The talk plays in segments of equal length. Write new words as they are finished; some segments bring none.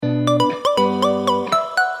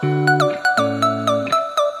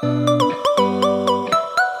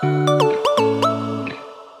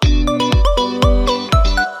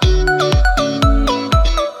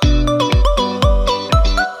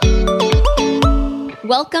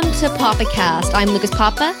Welcome to PapaCast. I'm Lucas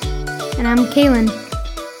Papa. And I'm Kaylin.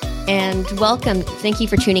 And welcome. Thank you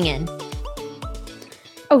for tuning in.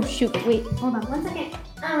 Oh, shoot. Wait, hold on 1 second.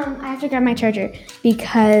 I have to grab my charger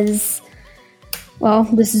because, well,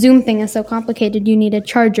 this Zoom thing is so complicated. You need a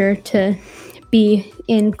charger to be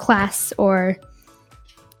in class or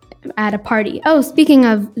at a party. Oh, speaking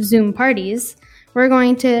of Zoom parties, we're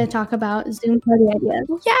going to talk about Zoom party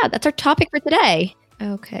ideas. Yeah, that's our topic for today.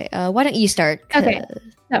 Okay, why don't you start? Okay,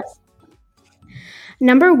 so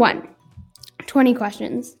number 1, 20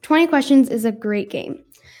 questions. 20 questions is a great game.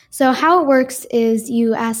 So how it works is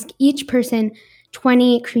you ask each person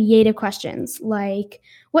 20 creative questions, like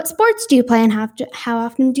what sports do you play and how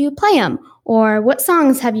often do you play them? Or what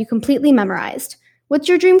songs have you completely memorized? What's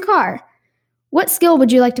your dream car? What skill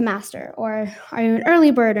would you like to master? Or are you an early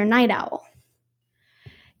bird or night owl?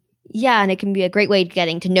 Yeah, and it can be a great way of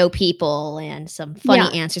getting to know people and some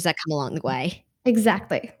funny answers that come along the way.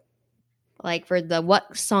 Exactly. Like for the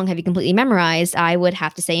what song have you completely memorized, I would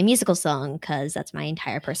have to say a musical song because that's my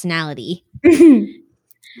entire personality.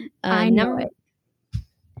 I know it.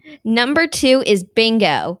 Number 2 is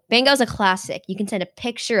bingo. Bingo is a classic. You can send a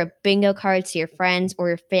picture of bingo cards to your friends or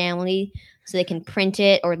your family so they can print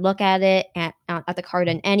it or look at it at the card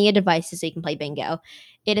on any devices so you can play bingo.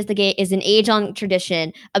 It is an age-long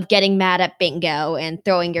tradition of getting mad at bingo and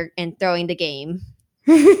throwing the game.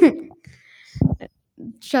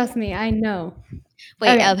 Trust me, I know.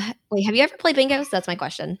 Wait, have you ever played bingo? That's my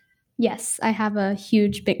question. Yes, I have a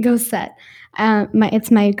huge bingo set.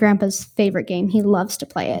 It's my grandpa's favorite game. He loves to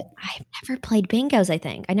play it. I've never played bingos, I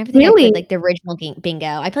think. I never think I played like the original bingo.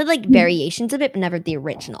 I played like variations of it, but never the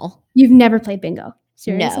original. You've never played bingo?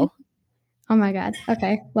 Seriously? No. Oh my God.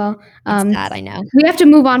 Okay. Well, it's that I know. We have to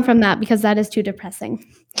move on from that because that is too depressing.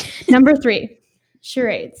 Number 3,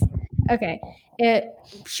 charades. Okay.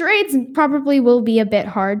 Charades probably will be a bit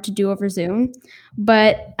hard to do over Zoom,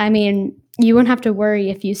 but I mean, you won't have to worry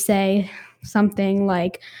if you say something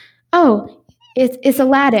like, "Oh, it's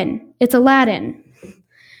Aladdin. It's Aladdin,"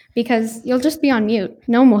 because you'll just be on mute.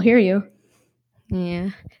 No one will hear you. Yeah,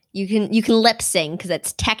 you can lip sing because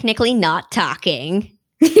it's technically not talking.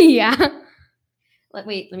 Yeah. Let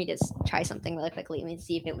me just try something really quickly. Let me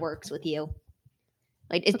see if it works with you.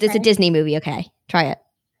 Like it's a Disney movie. Okay, try it.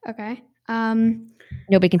 Okay.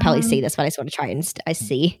 Nobody can probably see this, but I just want to try and I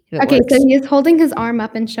see if it okay, works. so he is holding his arm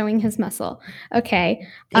up and showing his muscle. Okay.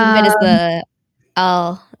 Think of it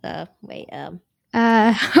as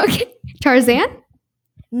okay. Tarzan?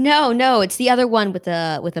 No, it's the other one with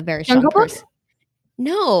a very strong person.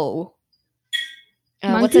 No.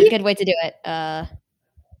 What's a good way to do it?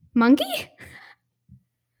 Monkey?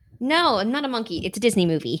 No, I'm not a monkey. It's a Disney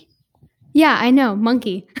movie. Yeah, I know.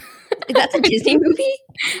 Monkey. That's a Disney movie?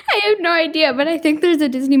 I have no idea, but I think there's a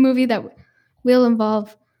Disney movie that will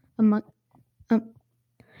involve a monkey. I'm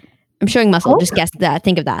showing muscle. Hulk? Just guess that.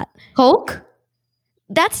 Think of that. Hulk?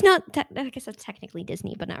 That's not. I guess that's technically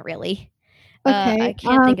Disney, but not really. Okay. I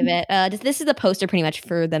can't think of it. This is the poster pretty much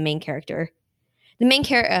for the main character. The main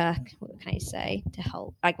character. What can I say to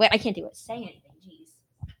help? Wait, I can't do it. Say anything. Jeez.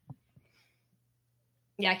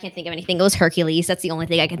 Yeah, I can't think of anything. It was Hercules. That's the only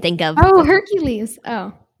thing I can think of. Oh, Hercules.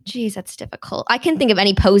 Oh. Jeez, that's difficult. I can't think of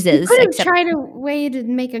any poses. You could have tried a way to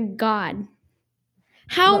make a god.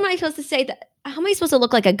 How am I supposed to say that? How am I supposed to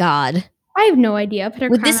look like a god? I have no idea.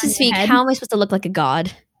 With this to speak, how am I supposed to look like a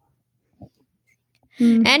god?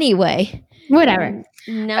 Anyway. Whatever.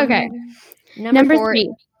 Okay. Number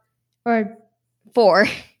 3. Or 4.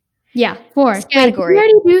 Yeah, 4. Category. Wait,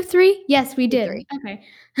 did we already do 3? Yes, we did. 3. Okay.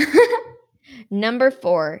 Number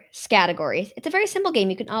 4, categories. It's a very simple game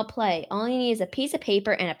you can all play. All you need is a piece of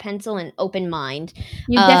paper and a pencil and an open mind.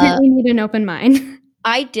 You definitely need an open mind.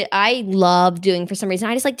 I love doing, for some reason,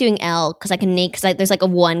 I just like doing L because I can name, because there's like a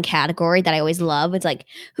one category that I always love. It's like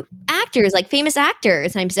actors, like famous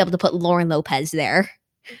actors. And I'm just able to put Lauren Lopez there.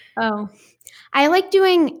 Oh, I like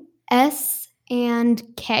doing S and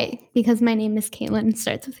K because my name is Kaylin. It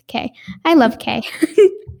starts with a K. I love K.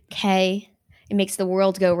 K. It makes the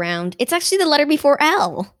world go round. It's actually the letter before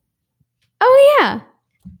L. Oh, yeah.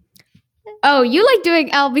 Oh, you like doing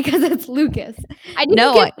L because it's Lucas. I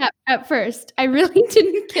didn't get that at first. I really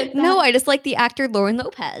didn't get that. No, I just like the actor Lauren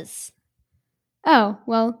Lopez. Oh,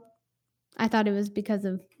 well, I thought it was because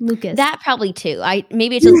of Lucas. That probably too.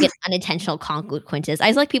 Maybe it just gets unintentional consequences. I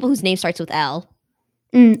just like people whose name starts with L.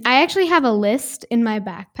 I actually have a list in my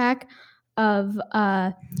backpack of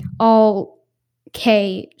all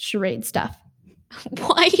K charade stuff.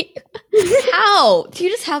 Why? How? Do you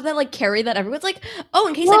just have that, like, carry that everyone's like, oh,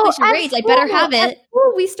 in case I play charades, I better have it.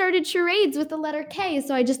 We started charades with the letter K,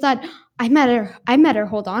 so I just thought I better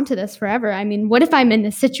hold on to this forever. I mean, what if I'm in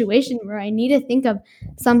a situation where I need to think of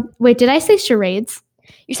some? Wait, did I say charades?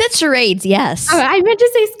 You said charades, yes. Oh, I meant to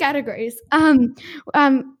say categories.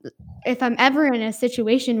 If I'm ever in a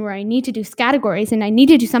situation where I need to do categories and I need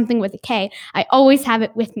to do something with a K, I always have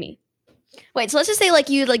it with me. Wait, so let's just say like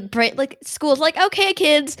you like school's like, okay,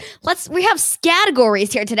 kids, we have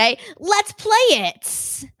categories here today. Let's play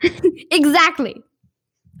it. Exactly.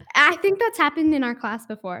 I think that's happened in our class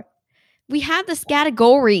before. We have the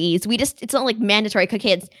categories. It's not like mandatory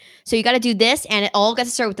kids. So you got to do this, and it all got to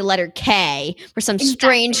start with the letter K for some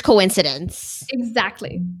strange coincidence.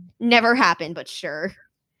 Exactly. Never happened, but sure.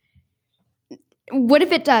 What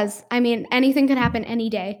if it does? I mean, anything could happen any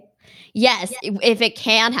day. Yes, if it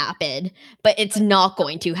can happen, but it's not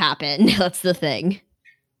going to happen. That's the thing.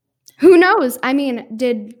 Who knows? I mean,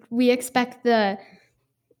 did we expect the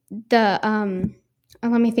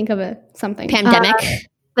let me think of something. Pandemic?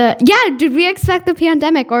 Did we expect the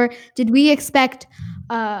pandemic, or did we expect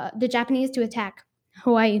the Japanese to attack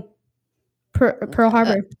Hawaii, Pearl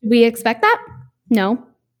Harbor? Did we expect that? No.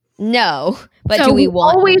 No, but so do we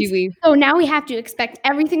want? So now we have to expect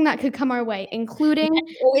everything that could come our way, including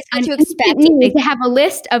always have to expect to have a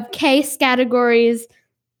list of case categories,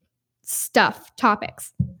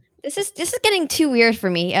 topics. This is getting too weird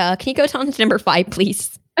for me. Can you go on to number 5,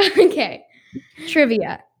 please? Okay,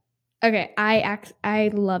 trivia. Okay,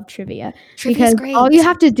 I love trivia. Trivia's great. All you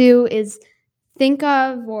have to do is think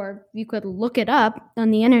of, or you could look it up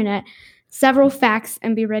on the internet, several facts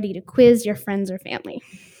and be ready to quiz your friends or family.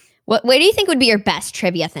 What do you think would be your best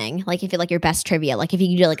trivia thing? Like, if you like your best trivia, like if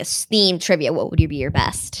you do like a themed trivia, what would be your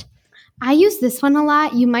best? I use this one a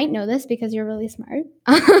lot. You might know this because you're really smart.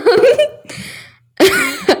 That's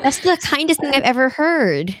the kindest thing I've ever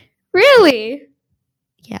heard. Really?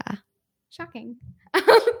 Yeah. Shocking.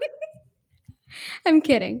 I'm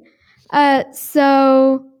kidding.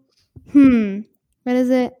 So, what is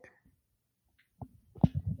it?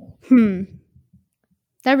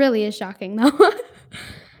 That really is shocking, though.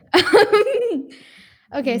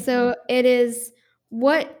 Okay, so it is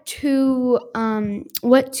what two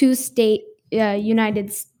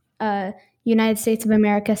United States of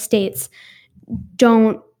America states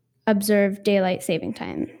don't observe daylight saving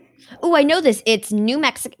time? Oh, I know this. It's New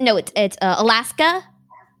Mexico. No, it's Alaska.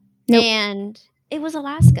 Nope. And it was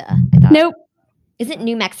Alaska, I thought. Nope. Is it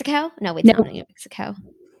New Mexico? No, it's not New Mexico.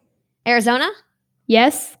 Arizona?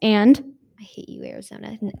 Yes, and? I hate you,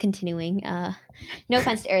 Arizona. Continuing. No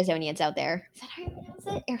offense to Arizonians out there. Is that how you pronounce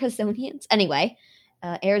it? Arizonians? Anyway,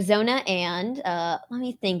 Arizona and let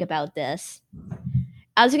me think about this.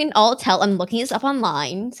 As you can all tell, I'm looking this up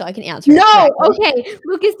online so I can answer. No, okay.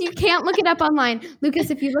 Lucas, you can't look it up online. Lucas,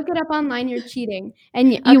 if you look it up online, you're cheating.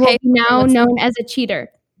 And you will be now known as a cheater.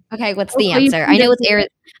 Okay, what's the answer? I know it's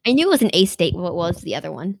I knew it was an A state. What was the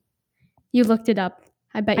other one? You looked it up.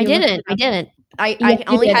 I bet you didn't. I didn't. I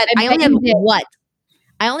only have what?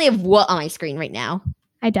 I only have what on my screen right now.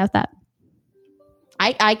 I doubt that.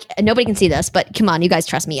 I nobody can see this, but come on, you guys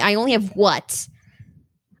trust me. I only have what?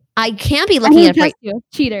 I can't be looking at it.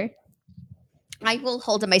 Cheater. I will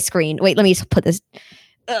hold up my screen. Wait, let me just put this.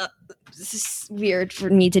 This is weird for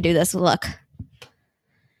me to do this. Look.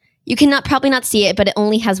 You cannot probably not see it, but it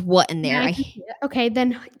only has what in there. Yeah, okay,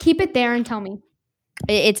 then keep it there and tell me.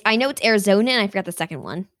 I know it's Arizona, and I forgot the second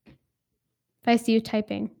one. If I see you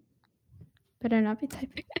typing, better not be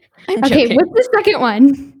typing. I'm okay, joking. What's the second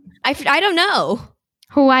one? I don't know.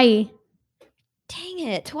 Hawaii. Dang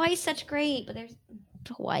it, Hawaii's such great, but there's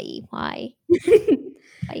Hawaii. Why?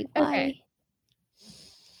 Why? Okay.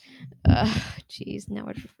 Jeez. Now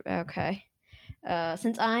it's okay.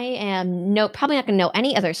 Since I am probably not going to know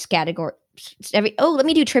any other category. Let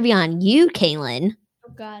me do trivia on you, Kaylin.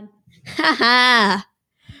 Oh God. Haha.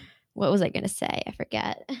 What was I going to say? I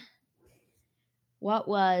forget. What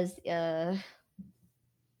was the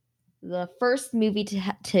first movie to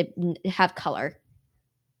have color?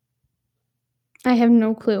 I have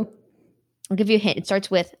no clue. I'll give you a hint. It starts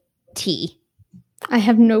with T. I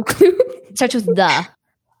have no clue. It starts with the.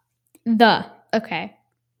 The. Okay.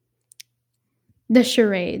 The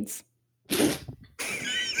charades. The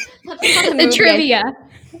trivia.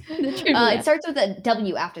 It starts with a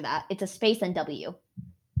W after that. It's a space and W.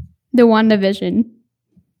 The WandaVision.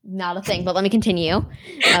 Not a thing, but let me continue.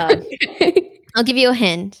 I'll give you a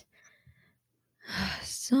hint.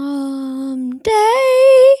 Someday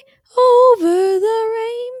over the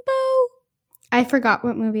rainbow. I forgot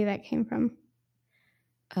what movie that came from.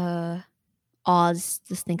 Oz.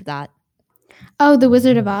 Just think of that. Oh, The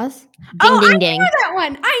Wizard of Oz. Ding, ding, I ding. knew that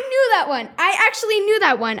one. I knew that one. I actually knew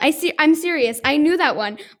that one. I'm serious. I knew that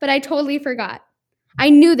one, but I totally forgot. I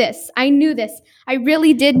knew this. I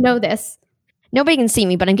really did know this. Nobody can see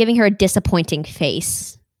me, but I'm giving her a disappointing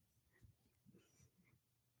face.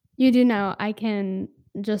 You do know I can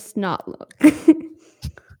just not look.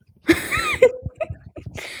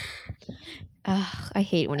 I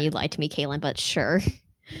hate when you lie to me, Kaylin, but sure.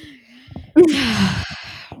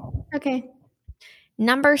 Okay.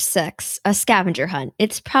 Number 6, a scavenger hunt.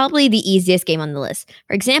 It's probably the easiest game on the list.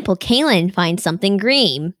 For example, Kaylin finds something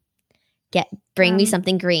green. Bring me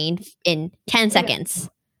something green in 10 seconds.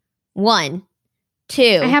 1,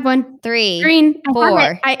 2. I have one. 3. Green.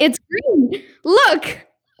 4. It's green. Look.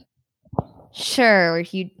 Sure,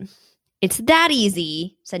 it's that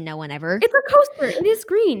easy, said no one ever. It's a coaster. It is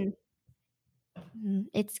green.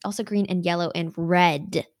 It's also green and yellow and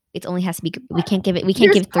red. It only has to be. We can't give 3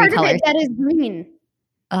 colors. That is green.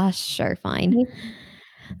 Sure, fine.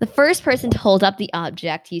 The first person to hold up the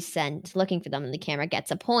object you sent, looking for them in the camera,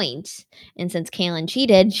 gets a point. And since Kaylin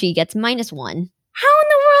cheated, she gets -1. How in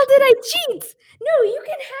the world did I cheat? No, you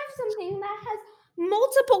can have something that has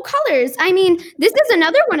multiple colors. I mean, this is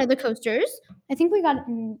another one of the coasters. I think we got it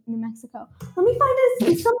in New Mexico. Let me find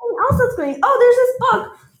something else that's green. Oh, there's this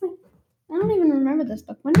book. I don't even remember this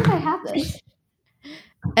book. When did I have this?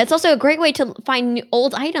 It's also a great way to find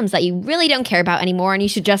old items that you really don't care about anymore and you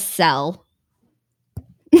should just sell.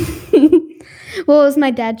 Well, it was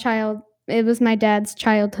my dad's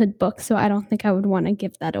childhood book, so I don't think I would want to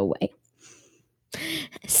give that away.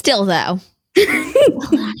 Still, though. Sell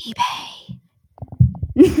it on eBay.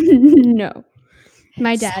 No.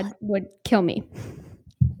 My dad would kill me.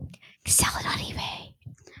 Sell it on eBay.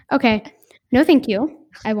 Okay. No, thank you.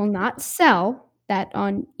 I will not sell that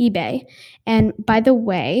on eBay. And by the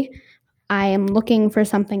way, I am looking for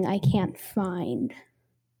something I can't find.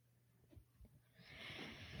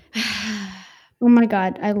 Oh my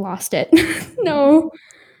God, I lost it. No.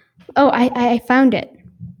 Oh, I found it.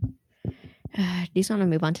 Do you just want to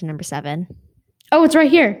move on to number 7? Oh, it's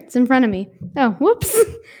right here. It's in front of me. Oh, whoops.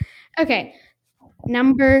 Okay.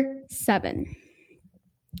 Number 7.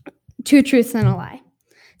 2 truths and a lie.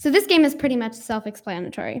 So this game is pretty much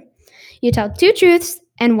self-explanatory. You tell 2 truths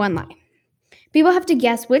and 1 lie. People have to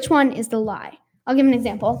guess which one is the lie. I'll give an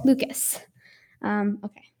example. Lucas.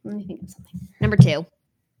 Okay, let me think of something. Number 2.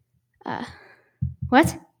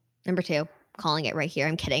 What? Number 2. Calling it right here.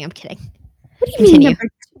 I'm kidding. What do you mean number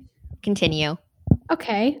 2? Continue.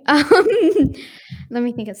 Okay. Let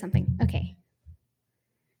me think of something. Okay.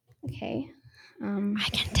 I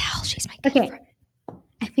can tell she's my good friend.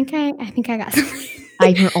 I think I got something.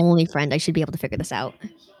 I'm your only friend. I should be able to figure this out. You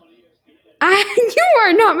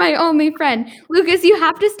are not my only friend. Lucas, you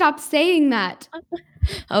have to stop saying that.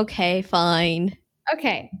 Okay, fine.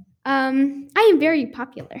 Okay. I am very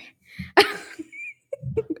popular.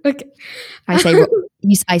 Okay. I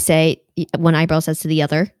say one eyebrow says to the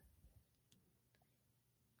other.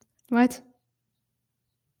 What?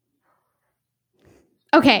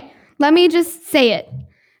 Okay, let me just say it.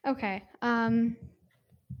 Okay. I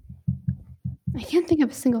can't think of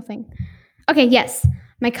a single thing. Okay, yes.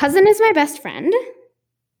 My cousin is my best friend.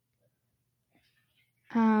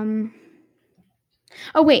 Oh,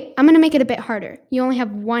 wait. I'm going to make it a bit harder. You only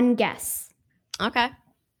have 1 guess. Okay.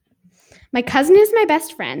 My cousin is my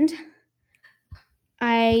best friend.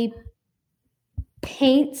 I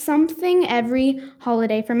paint something every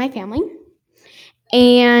holiday for my family.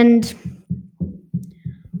 And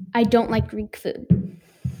I don't like Greek food.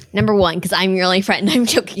 Number 1, because I'm your only friend. I'm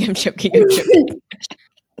joking.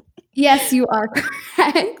 Yes, you are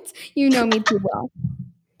correct. You know me too well.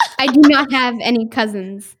 I do not have any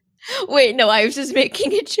cousins. Wait, no, I was just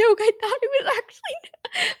making a joke. I thought it would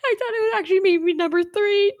actually make me number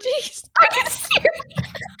 3. Jeez. Are you serious?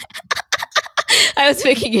 I was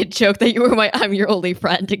making a joke that I'm your only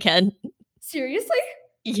friend again. Seriously?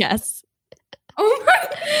 Yes. Oh my!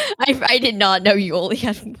 I did not know you only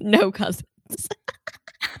had no cousins.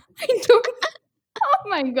 I don't. Oh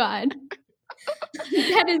my God.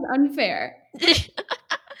 That is unfair.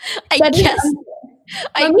 I guess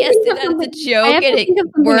that as a joke and it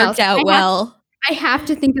worked out well. I have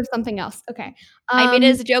to think of something else. Okay. I made it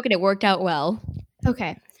as a joke and it worked out well.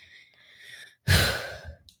 Okay.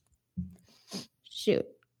 Shoot.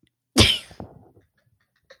 This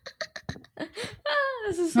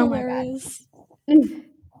is hilarious.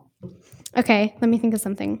 Okay, let me think of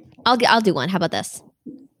something. I'll do one. How about this?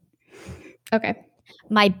 Okay.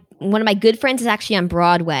 One of my good friends is actually on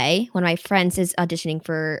Broadway. One of my friends is auditioning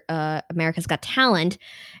for America's Got Talent.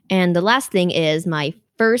 And the last thing is my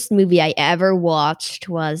first movie I ever watched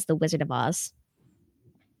was The Wizard of Oz.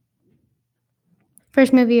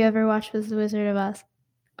 First movie you ever watched was The Wizard of Oz.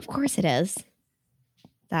 Of course it is.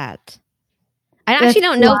 That. I actually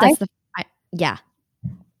don't know if that's the. Yeah.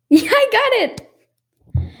 Yeah, I got it.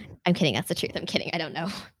 I'm kidding. That's the truth. I'm kidding. I don't know.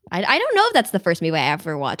 I don't know if that's the first movie I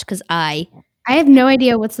ever watched because I have no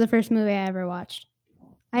idea what's the first movie I ever watched.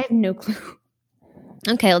 I have no clue.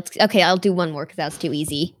 Okay, I'll do one more because that was too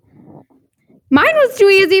easy. Mine was too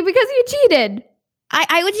easy because you cheated.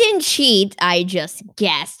 I didn't cheat. I just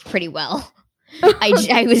guessed pretty well.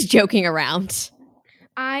 I was joking around.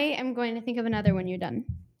 I am going to think of another when you're done.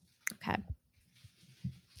 Okay.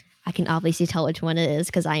 I can obviously tell which one it is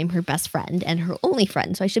because I am her best friend and her only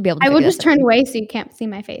friend, so I should be able to. I will just turn away so you can't see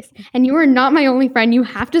my face. And you are not my only friend. You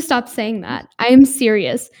have to stop saying that. I am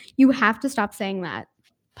serious. You have to stop saying that.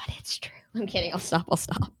 But it's true. I'm kidding. I'll stop.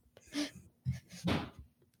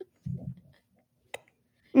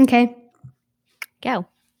 Okay. Go.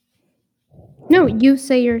 No, you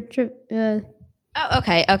say your. Oh,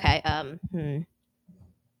 okay.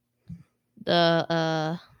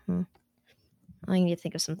 I need to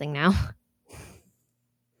think of something now.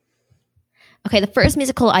 Okay, the first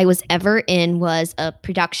musical I was ever in was a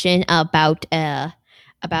production about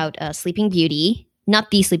Sleeping Beauty. Not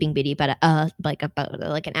the Sleeping Beauty, but about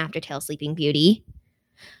an aftertale Sleeping Beauty.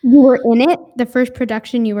 You were in it? The first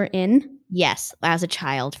production you were in? Yes, as a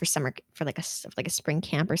child for a spring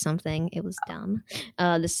camp or something. It was dumb.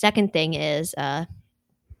 The second thing is at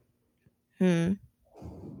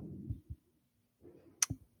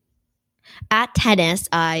tennis,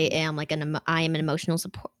 I am an emotional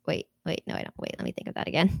support. Wait, no, I don't. Wait, let me think of that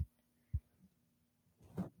again.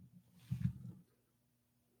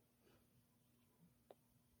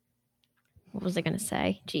 What was I gonna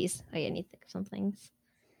say? Jeez, I need to think of some things.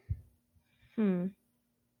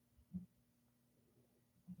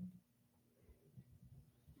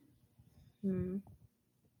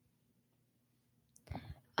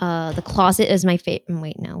 The Closet is my favorite.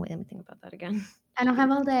 Wait, let me think about that again. I don't have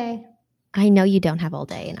all day. I know you don't have all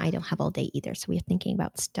day, and I don't have all day either. So we're thinking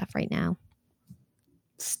about stuff right now.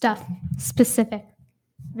 Stuff. Specific.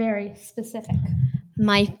 Very specific.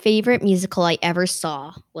 My favorite musical I ever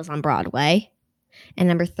saw was on Broadway. And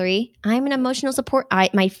number 3, I'm an emotional support.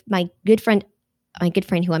 My good friend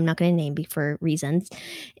who I'm not going to name for reasons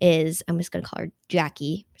is, I'm just going to call her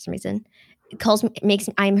Jackie for some reason.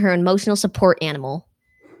 I'm her emotional support animal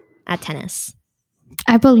at tennis.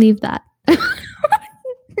 I believe that.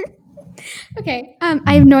 Okay.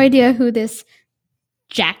 I have no idea who this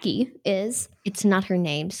Jackie is. It's not her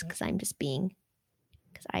name because I'm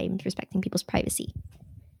respecting people's privacy.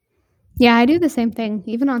 Yeah, I do the same thing,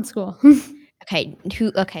 even on school. Okay,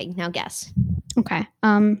 now guess. Okay.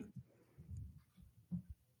 Can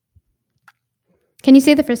you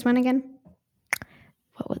say the first one again?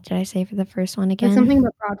 What did I say for the first one again? Or something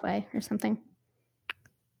about Broadway or something.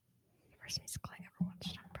 First musical I ever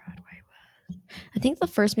watched on Broadway was, I think the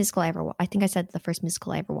first musical I ever I think I said the first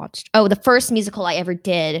musical I ever watched. Oh, the first musical I ever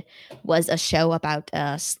did was a show about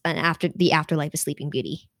the afterlife of Sleeping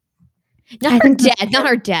Beauty. Not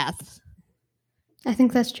her death. I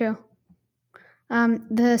think that's true.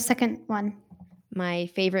 The second one. My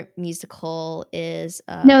favorite musical is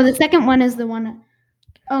no, the second one is the one.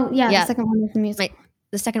 Oh yeah, the second one is the musical.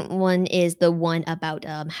 The second one is the one about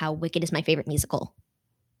how Wicked is my favorite musical.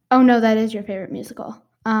 Oh no, that is your favorite musical.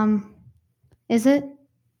 Is it?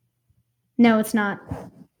 No, it's not.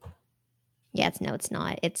 Yeah, it's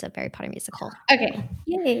not. It's a Harry Potter musical. Okay.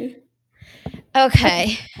 Yay.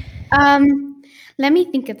 Okay. Let me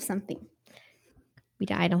think of something.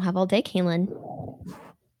 I don't have all day, Kaylin.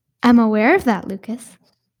 I'm aware of that, Lucas.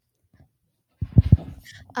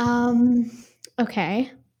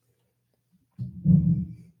 Okay.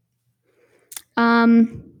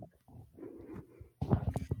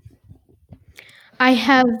 I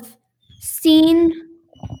have seen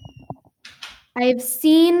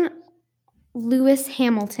Lewis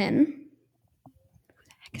Hamilton.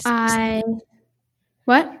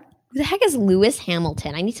 What? Who the heck is Lewis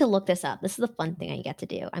Hamilton? I need to look this up. This is the fun thing I get to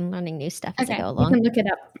do. I'm learning new stuff as I go along. You can look it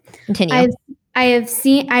up. Continue. I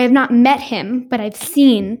have not met him, but I've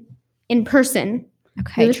seen in person.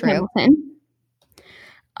 Okay, Lewis true. Hamilton.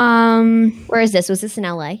 Where is this? Was this in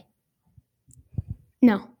LA?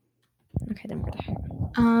 No. Okay, then where the heck?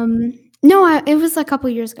 No, it was a couple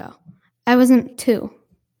years ago. I wasn't 2.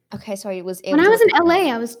 Okay, sorry. When I was in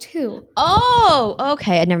LA, I was 2. Oh,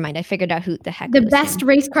 okay. Never mind. I figured out who the heck. The best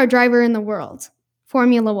race car driver in the world,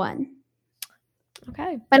 Formula 1.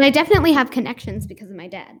 Okay, but I definitely have connections because of my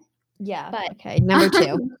dad. Yeah. But okay, number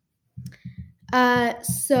 2.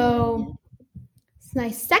 So my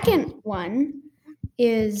second one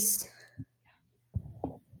is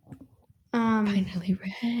Finally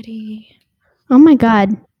ready. oh my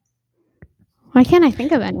god. Why can't I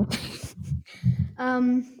think of anything?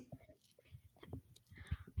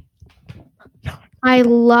 I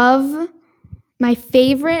love my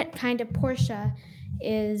favorite kind of Porsche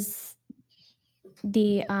is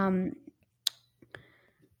the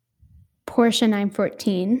Porsche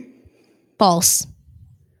 914. False.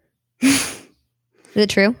 Is it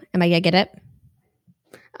true? Am I gonna get it?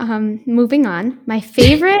 Moving on. My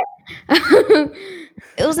favorite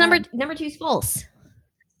It was number 2 is false.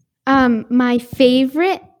 my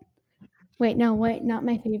favorite not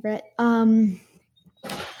my favorite.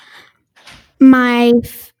 My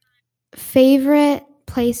favorite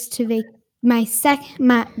place to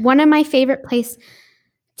one of my favorite place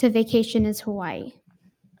to vacation is Hawaii.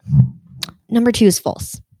 Number 2 is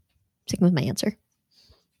false. Sticking with my answer.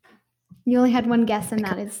 You only had one guess, and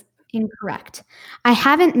that is incorrect. I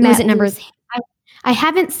haven't Was met it number? I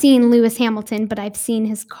haven't seen Lewis Hamilton, but I've seen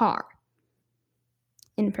his car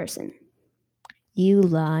in person. You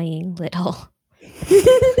lying little.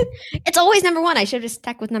 It's always number 1. I should have just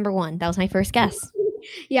stuck with number 1. That was my first guess.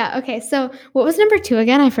 Yeah. Okay. So what was number 2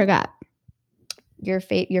 again? I forgot. Your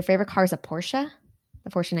favorite car is a Porsche, the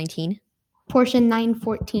Porsche 19. Porsche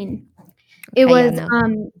 914. It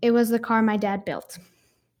was the car my dad built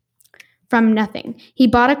from nothing. He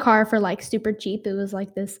bought a car for like super cheap. It was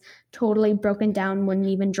like this totally broken down, wouldn't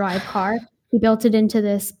even drive car. He built it into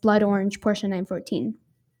this blood orange Porsche 914.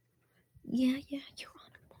 Yeah, you're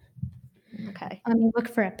on. Okay. Let me look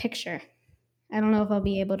for a picture. I don't know if I'll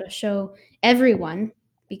be able to show everyone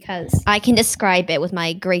because I can describe it with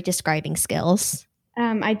my great describing skills.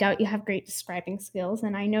 I doubt you have great describing skills,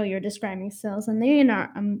 and I know your describing skills, and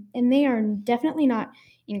they are definitely not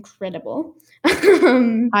incredible.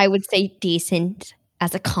 I would say decent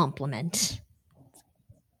as a compliment.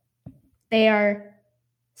 They are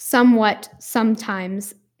somewhat,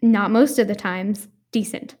 sometimes, not most of the times,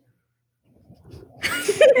 decent.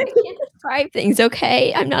 I can't describe things,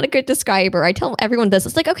 okay? I'm not a good describer. I tell everyone this.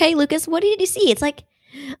 It's like, okay, Lucas, what did you see? It's like,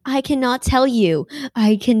 I cannot tell you.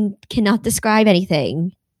 I cannot describe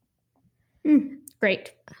anything.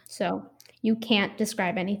 Great. So you can't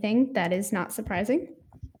describe anything. That is not surprising.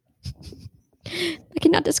 I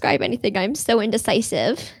cannot describe anything. I'm so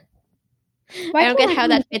indecisive. I don't get how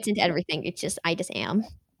that fits into everything. It's just, I just am.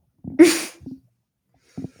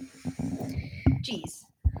 Jeez.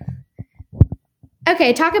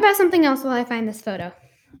 Okay, talk about something else while I find this photo.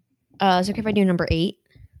 Is it okay if I do number 8?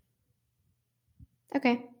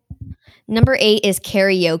 Okay. Number 8 is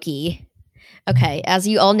karaoke. Okay, as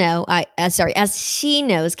you all know, as she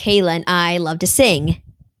knows, Kayla and I love to sing.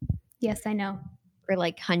 Yes, I know. For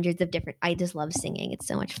like hundreds of different, I just love singing. It's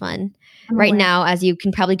so much fun. I'm Right aware. now, as you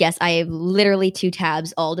can probably guess, I have literally 2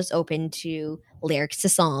 tabs all just open to lyrics to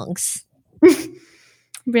songs.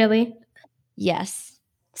 Really? Yes.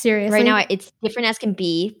 Seriously? Right now, it's different as can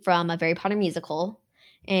be from a Harry Potter musical,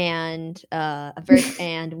 and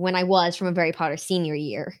and when I was from a Harry Potter senior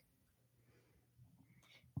year.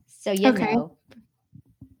 So you know.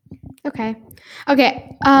 Okay.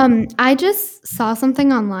 I just saw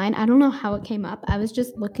something online. I don't know how it came up. I was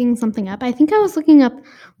just looking something up. I think I was looking up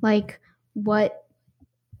like what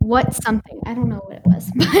something. I don't know what it was,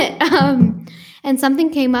 but and something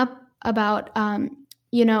came up about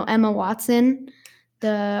Emma Watson,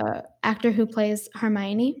 the actor who plays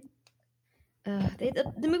Hermione.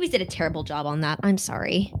 The movies did a terrible job on that. I'm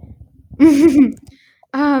sorry.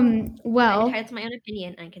 Well, it's my own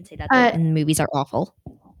opinion. I can say that the movies are awful.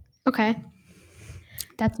 Okay,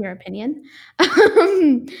 that's your opinion.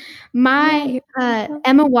 My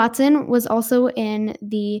Emma Watson was also in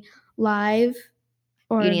the live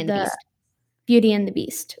or Beauty and the Beast. Beauty and the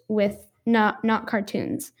Beast with not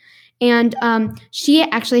cartoons, and she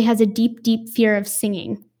actually has a deep fear of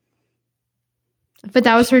singing. But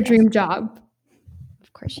that was her dream job.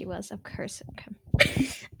 Of course she was. Of course. Okay.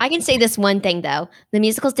 I can say this one thing though: the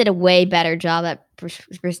musicals did a way better job at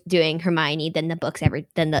doing Hermione than the books than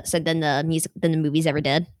the movies ever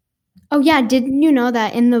did. Oh yeah, didn't you know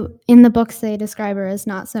that in the books they describe her as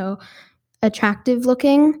not so attractive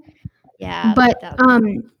looking? Yeah, but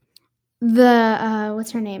the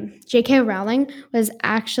what's her name? J.K. Rowling was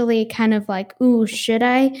actually kind of like, ooh, should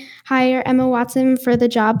I hire Emma Watson for the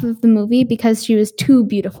job of the movie because she was too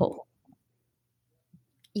beautiful?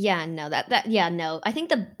 Yeah, no, no. I think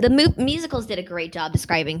the musicals did a great job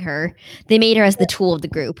describing her. They made her as the tool of the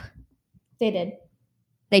group. They did.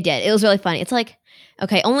 It was really funny. It's like,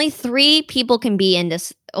 okay, only 3 people can be in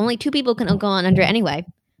this. Only 2 people can go on under it anyway.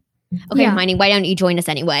 Okay, Yeah. Hermione, why don't you join us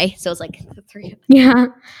anyway? So it's like the three. Yeah.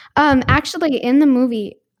 Actually, in the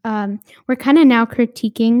movie, we're kind of now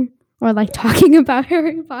critiquing or like talking about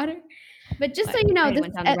Harry Potter. But just so you know, I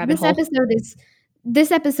went down the rabbit hole.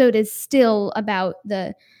 this episode is still about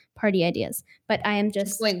the party ideas. But I am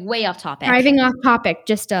just Going way off topic. driving off topic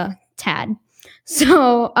just a tad.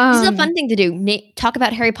 So This is a fun thing to do. Talk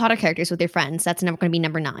about Harry Potter characters with your friends. That's going to be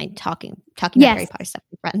number 9. Talking about Harry Potter stuff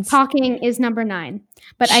with friends. Talking is number 9,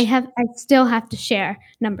 but I still have to share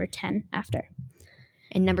number 10 after.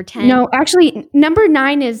 And number 10. No, actually, number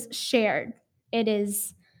 9 is shared. It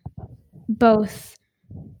is both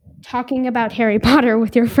talking about Harry Potter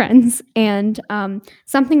with your friends and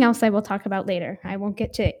something else I will talk about later. I won't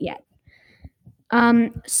get to it yet.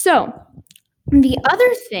 So the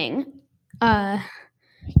other thing.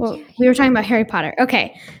 We were talking about Harry Potter.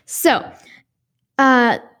 Okay, so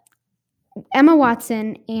Emma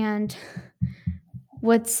Watson and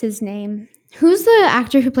what's his name? Who's the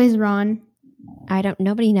actor who plays Ron?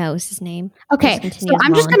 Nobody knows his name. Okay, so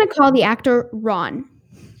I'm just gonna call the actor Ron.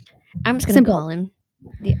 I'm just gonna call him.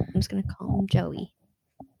 I'm just gonna call him Joey.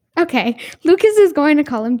 Okay, Lucas is going to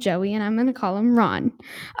call him Joey, and I'm gonna call him Ron.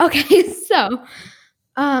 Okay, so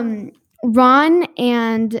Ron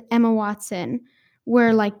and Emma Watson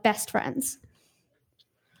were like best friends.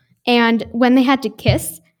 And when they had to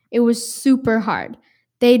kiss, it was super hard.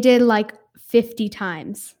 They did like 50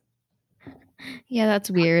 times. Yeah,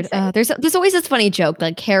 that's weird. There's always this funny joke,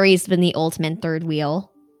 like Harry's been the ultimate third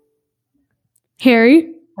wheel.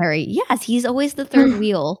 Harry, yes, he's always the third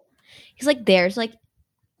wheel. He's like, there's like,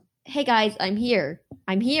 hey guys, I'm here.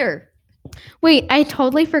 Wait, I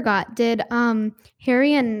totally forgot. Did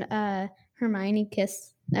Harry and Hermione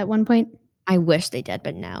kiss at one point? I wish they did,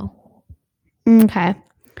 but no. Okay.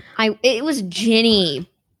 It was Ginny.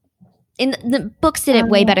 In the books did it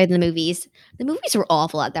way better than the movies. The movies were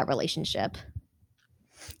awful at that relationship.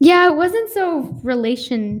 Yeah, it wasn't so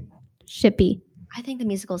relationshipy. I think the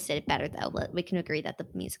musicals did it better, though. We can agree that the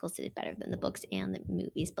musicals did it better than the books and the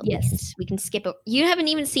movies. But yes, we can skip it. You haven't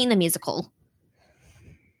even seen the musical.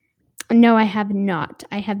 No, I have not.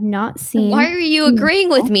 I have not seen. Why are you agreeing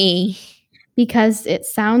with me? Because it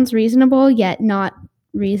sounds reasonable, yet not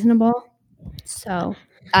reasonable. So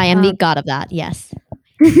I am the god of that. Yes.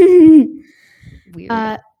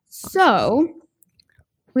 Weird. So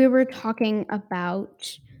we were talking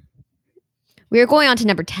about. We were going on to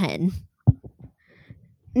number 10.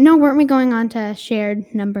 No, weren't we going on to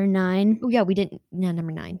shared number 9? Oh yeah, we didn't. No,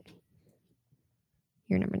 number 9.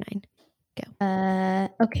 You're number 9. Go.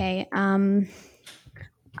 Okay.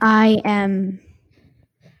 I am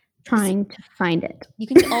trying to find it. You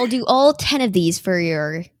can all do all 10 of these for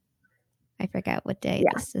your. I forgot what day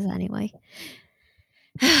this is anyway.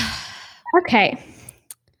 Okay.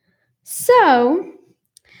 So,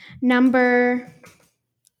 number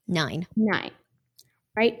 9.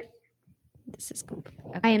 Right? This is okay.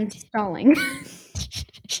 I am stalling.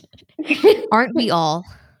 Aren't we all?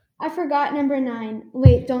 I forgot number 9.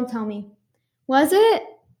 Wait, don't tell me. Was it?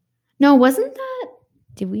 No, wasn't that?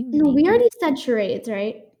 Did we? No, we already said charades,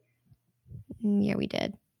 right? Yeah, we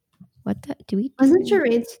did. What the? Do we? Wasn't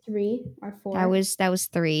charades 3 or 4? That was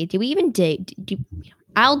 3. Did we even do?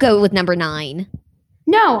 I'll go with number 9.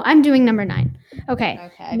 No, I'm doing number 9.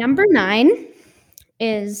 Okay. Number 9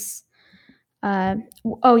 is.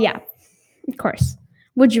 Oh yeah, of course.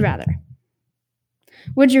 Would you rather?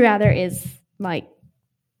 Would you rather is like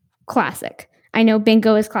classic. I know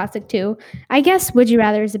bingo is classic too. I guess would you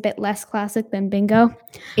rather is a bit less classic than bingo.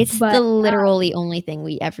 It's the literally only thing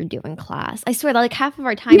we ever do in class. I swear, like half of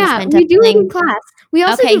our time is spent we do it in class. We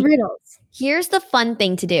also do riddles. Here's the fun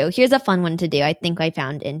thing to do. Here's a fun one to do. I think I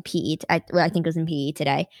found in PE. I think it was in PE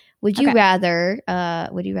today. Would you rather?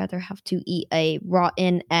 Would you rather have to eat a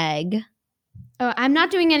rotten egg? Oh, I'm not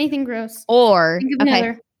doing anything gross. Or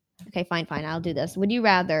okay, fine. I'll do this. Would you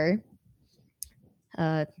rather?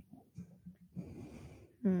 Would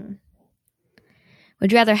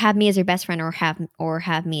you rather have me as your best friend or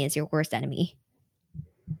have me as your worst enemy?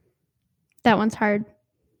 That one's hard.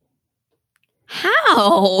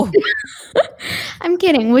 How? I'm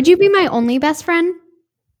kidding. Would you be my only best friend?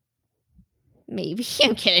 Maybe.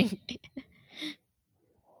 I'm kidding.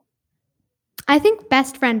 I think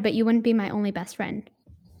best friend, but you wouldn't be my only best friend.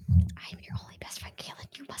 I'm your only best friend,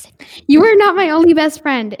 Kaylin. You mustn't. You are not my only best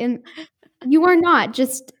friend. And you are not.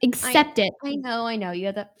 Just accept it. I know. You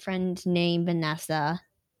have that friend named Vanessa.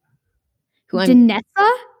 Vanessa?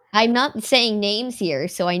 I'm not saying names here,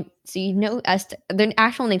 so you know their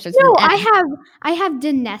actual names. No, I have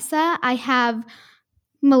Danessa. I have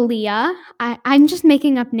Malia. I'm just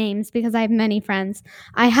making up names because I have many friends.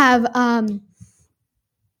 I have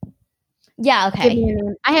Yeah, Give okay. me a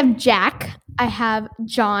name. I have Jack. I have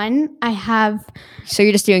John. I have So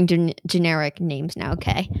you're just doing generic names now,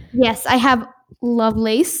 okay? yes. I have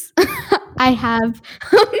Lovelace. I have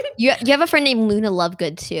You have a friend named Luna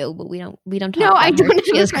Lovegood too, but we don't talk no. about I her. don't have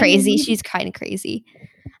She a is friend named crazy. Luna. She's kind of crazy.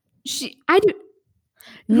 I do.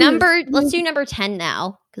 Let's do number 10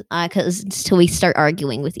 now, because until we start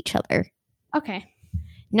arguing with each other. Okay.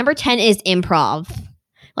 Number 10 is improv.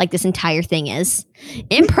 Like this entire thing is.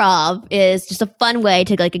 Improv is just a fun way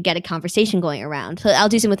to like get a conversation going around. So I'll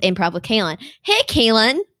do some with improv with Kaylin. Hey,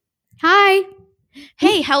 Kaylin. Hi.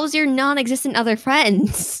 Hey, how's your non-existent other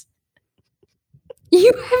friends?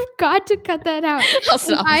 You have got to cut that out. I'll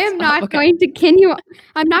stop. I am not Okay. going to continue.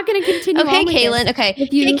 I'm not going to continue. Okay, on with Kaylin. this. Okay.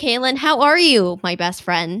 If you- Hey, Kaylin, how are you, my best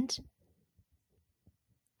friend?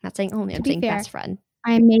 Not saying only, I'm be saying fair, best friend.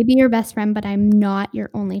 I may be your best friend, but I'm not your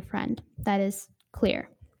only friend. That is clear.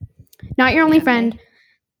 Not your only Okay. friend.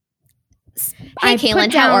 Hey, I Kaylin,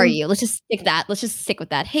 put how are down- you? Let's just stick with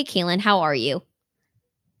that. Hey, Kaylin, how are you?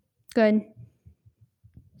 Good.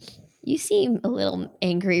 You seem a little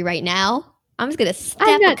angry right now. I'm just gonna step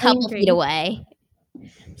I'm a not couple angry. feet away.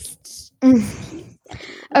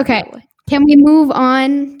 Okay. Can we move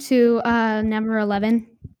on to number 11?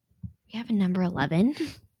 We have a number 11.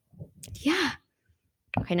 Yeah.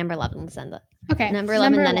 Okay, number 11. Let's end it. Okay. Number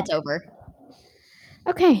 11, then it's over.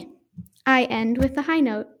 Okay. I end with the high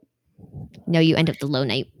note. No, you end with the low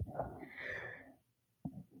note.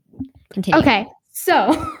 Continue. Okay.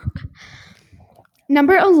 So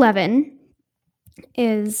number 11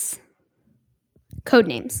 is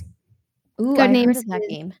Codenames. Ooh, I heard Codenames of that is-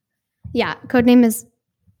 game. Yeah, Codename is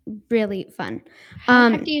really fun. How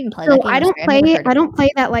do you even play So that game? I I'm don't sorry, I've never play. heard of I it. don't play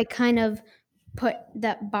that like kind of put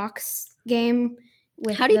that box game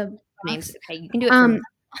with How do you the names. box. Okay, you can do it. For me.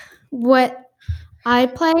 What I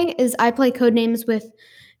play is I play Codenames with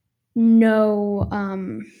no.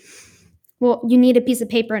 Well, you need a piece of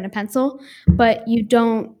paper and a pencil, but you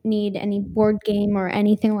don't need any board game or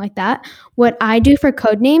anything like that. What I do for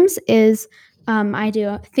Codenames is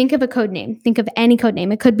think of a code name. Think of any code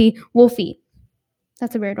name. It could be Wolfie.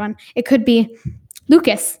 That's a weird one. It could be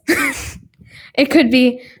Lucas. It could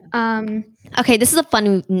be Okay, this is a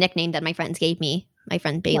fun nickname that my friends gave me. My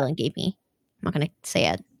friend Balin gave me. I'm not gonna say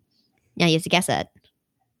it. Yeah, you have to guess it.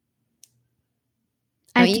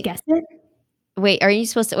 I have to guess it. Wait, are you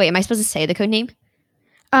supposed to? Wait, am I supposed to say the code name?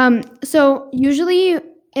 So usually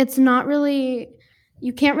it's not really.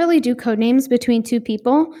 You can't really do code names between two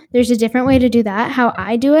people. There's a different way to do that. How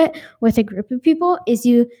I do it with a group of people is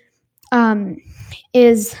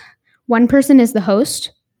is one person is the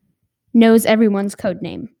host, knows everyone's code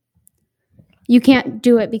name. You can't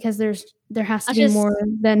do it because there has to be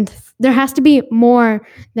more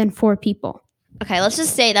than 4 people. Okay, let's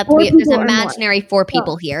just say that Four there's people or more. imaginary 4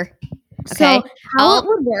 people here. Okay. So how it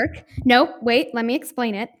would work? No, wait. Let me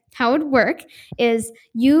explain it. How it would work is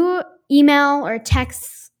you email or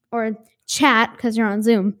text or chat because you're on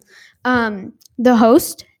Zoom, the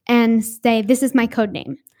host and say, "This is my code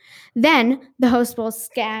name." Then the host will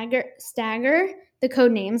stagger the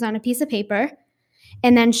code names on a piece of paper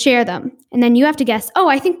and then share them. And then you have to guess, "Oh,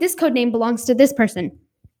 I think this code name belongs to this person."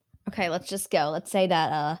 Okay, let's just go. Let's say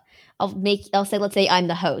that let's say I'm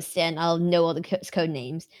the host and I'll know all the code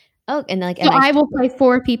names. Oh, and like So I will play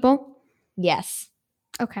 4 people. Yes.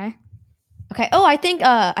 Okay. Okay. Oh, I think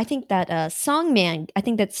that Songman, I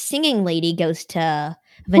think that singing lady goes to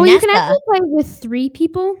Vanessa. Well, you can actually play with 3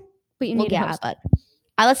 people, but you need a host. But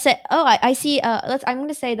let's say I see I'm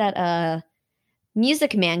gonna say that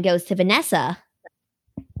Music Man goes to Vanessa.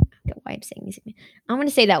 I don't know why I'm saying Music Man. I'm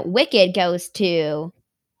gonna say that Wicked goes to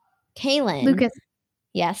Kaylin. Lucas.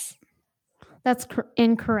 Yes. That's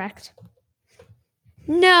incorrect.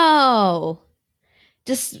 No.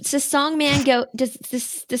 Does Songman go? Does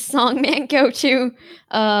Songman go to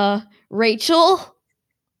Rachel?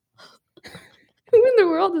 Who in the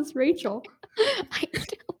world is Rachel? I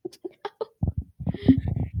don't know.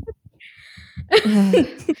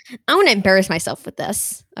 I'm gonna embarrass myself with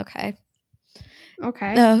this. Okay.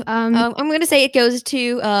 Okay. I'm gonna say it goes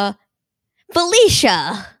to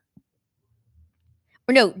Felicia.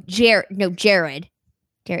 Or no, Jared. No, Jared.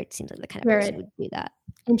 Jared seems like the kind of person who would do that.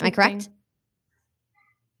 Am I correct?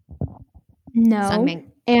 No.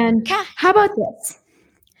 Songman. And how about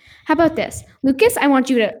this? Lucas, I want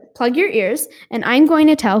you to plug your ears, and I'm going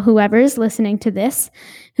to tell whoever is listening to this,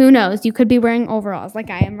 who knows, you could be wearing overalls like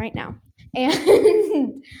I am right now.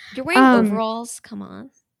 And you're wearing overalls? Come on.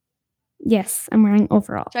 Yes, I'm wearing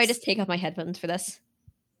overalls. Should I just take off my headphones for this?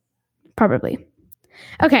 Probably.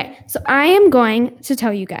 Okay, so I am going to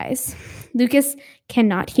tell you guys. Lucas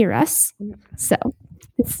cannot hear us. So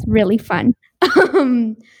It's really fun.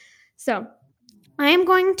 So I am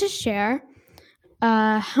going to share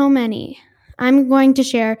how many? I'm going to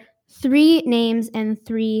share 3 names and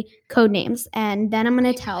 3 code names. And then I'm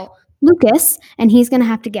going to tell Lucas, and he's going to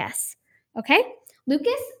have to guess. Okay?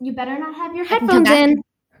 Lucas, you better not have your I can come headphones back. in.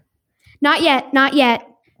 Not yet. Not yet.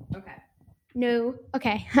 Okay. No.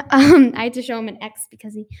 Okay. I had to show him an X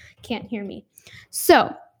because he can't hear me.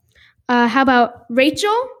 So, how about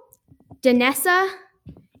Rachel, Danessa,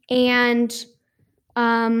 and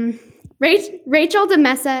Rachel,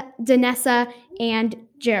 Danessa, and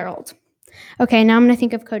Gerald. Okay, now I'm going to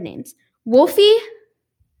think of code names. Wolfie,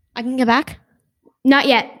 I can get back. not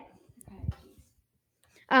yet.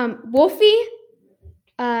 Wolfie,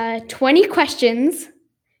 20 questions,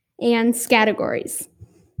 and categories.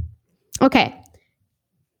 Okay.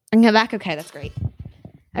 I can get back. Okay, that's great.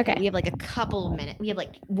 Okay. We have like a couple of minutes. We have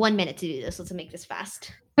like 1 minute to do this. Let's make this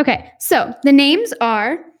fast. Okay. So the names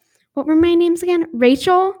are, what were my names again?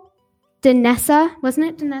 Rachel, Danessa. Wasn't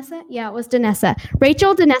it Danessa? Yeah, it was Danessa.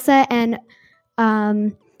 Rachel, Danessa,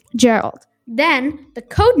 and Gerald. Then the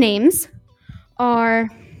code names are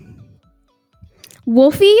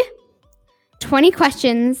Wolfie, 20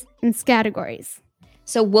 questions, and categories.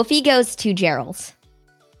 So Wolfie goes to Gerald.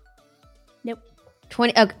 Nope.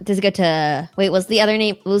 20. Oh, does it go to? Wait, what's the other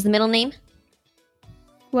name? What was the middle name?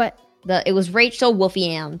 What? It was Rachel, Wolfie,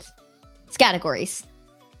 and categories.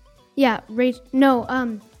 Yeah,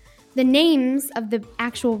 the names of the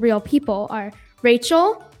actual real people are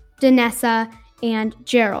Rachel, Danessa, and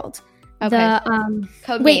Gerald. Okay.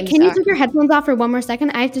 Code Wait, names can you are- take your headphones off for one more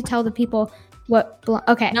second? I have to tell the people what.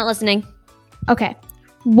 Okay. Not listening. Okay.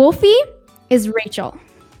 Wolfie is Rachel.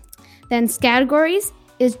 Then categories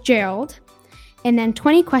is Gerald. And then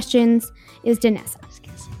 20 questions is Danessa.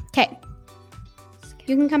 Okay.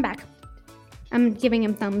 You can come back. I'm giving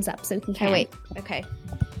him thumbs up so he can. Okay, wait. Okay.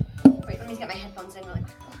 Wait, let me get my headphones in really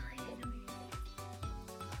quick.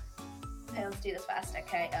 Okay, let's do this fast.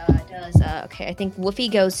 Okay, okay, I think Wolfie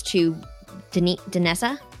goes to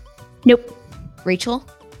Danessa? Nope. Rachel?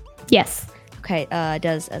 Yes. Okay,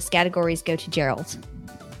 does categories go to Gerald?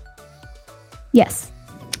 Yes.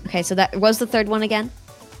 Okay, so that was the third one again?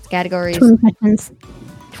 Categories. 20 questions.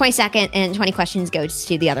 22nd and 20 questions goes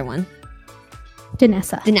to the other one.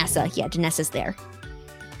 Danessa. Danessa. Yeah, Danessa's there.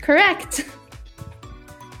 Correct.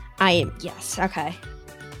 Yes, okay.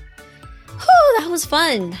 Whew, that was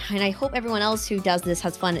fun. And I hope everyone else who does this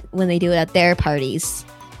has fun when they do it at their parties.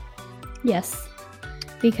 Yes.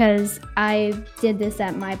 Because I did this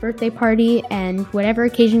at my birthday party, and whatever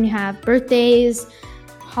occasion you have, birthdays,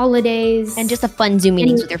 holidays. And just a fun Zoom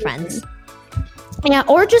meetings with your friends. Yeah,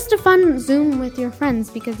 or just a fun Zoom with your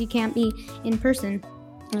friends because you can't be in person.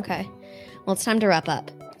 Okay. Well, it's time to wrap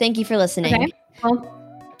up. Thank you for listening. Okay. Well,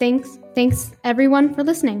 thanks everyone for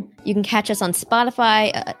listening. You can catch us on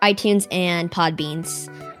Spotify, iTunes, and Podbeans.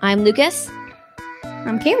 I'm Lucas,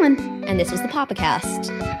 I'm Caitlin. and this was the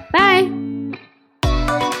PapaCast. Bye.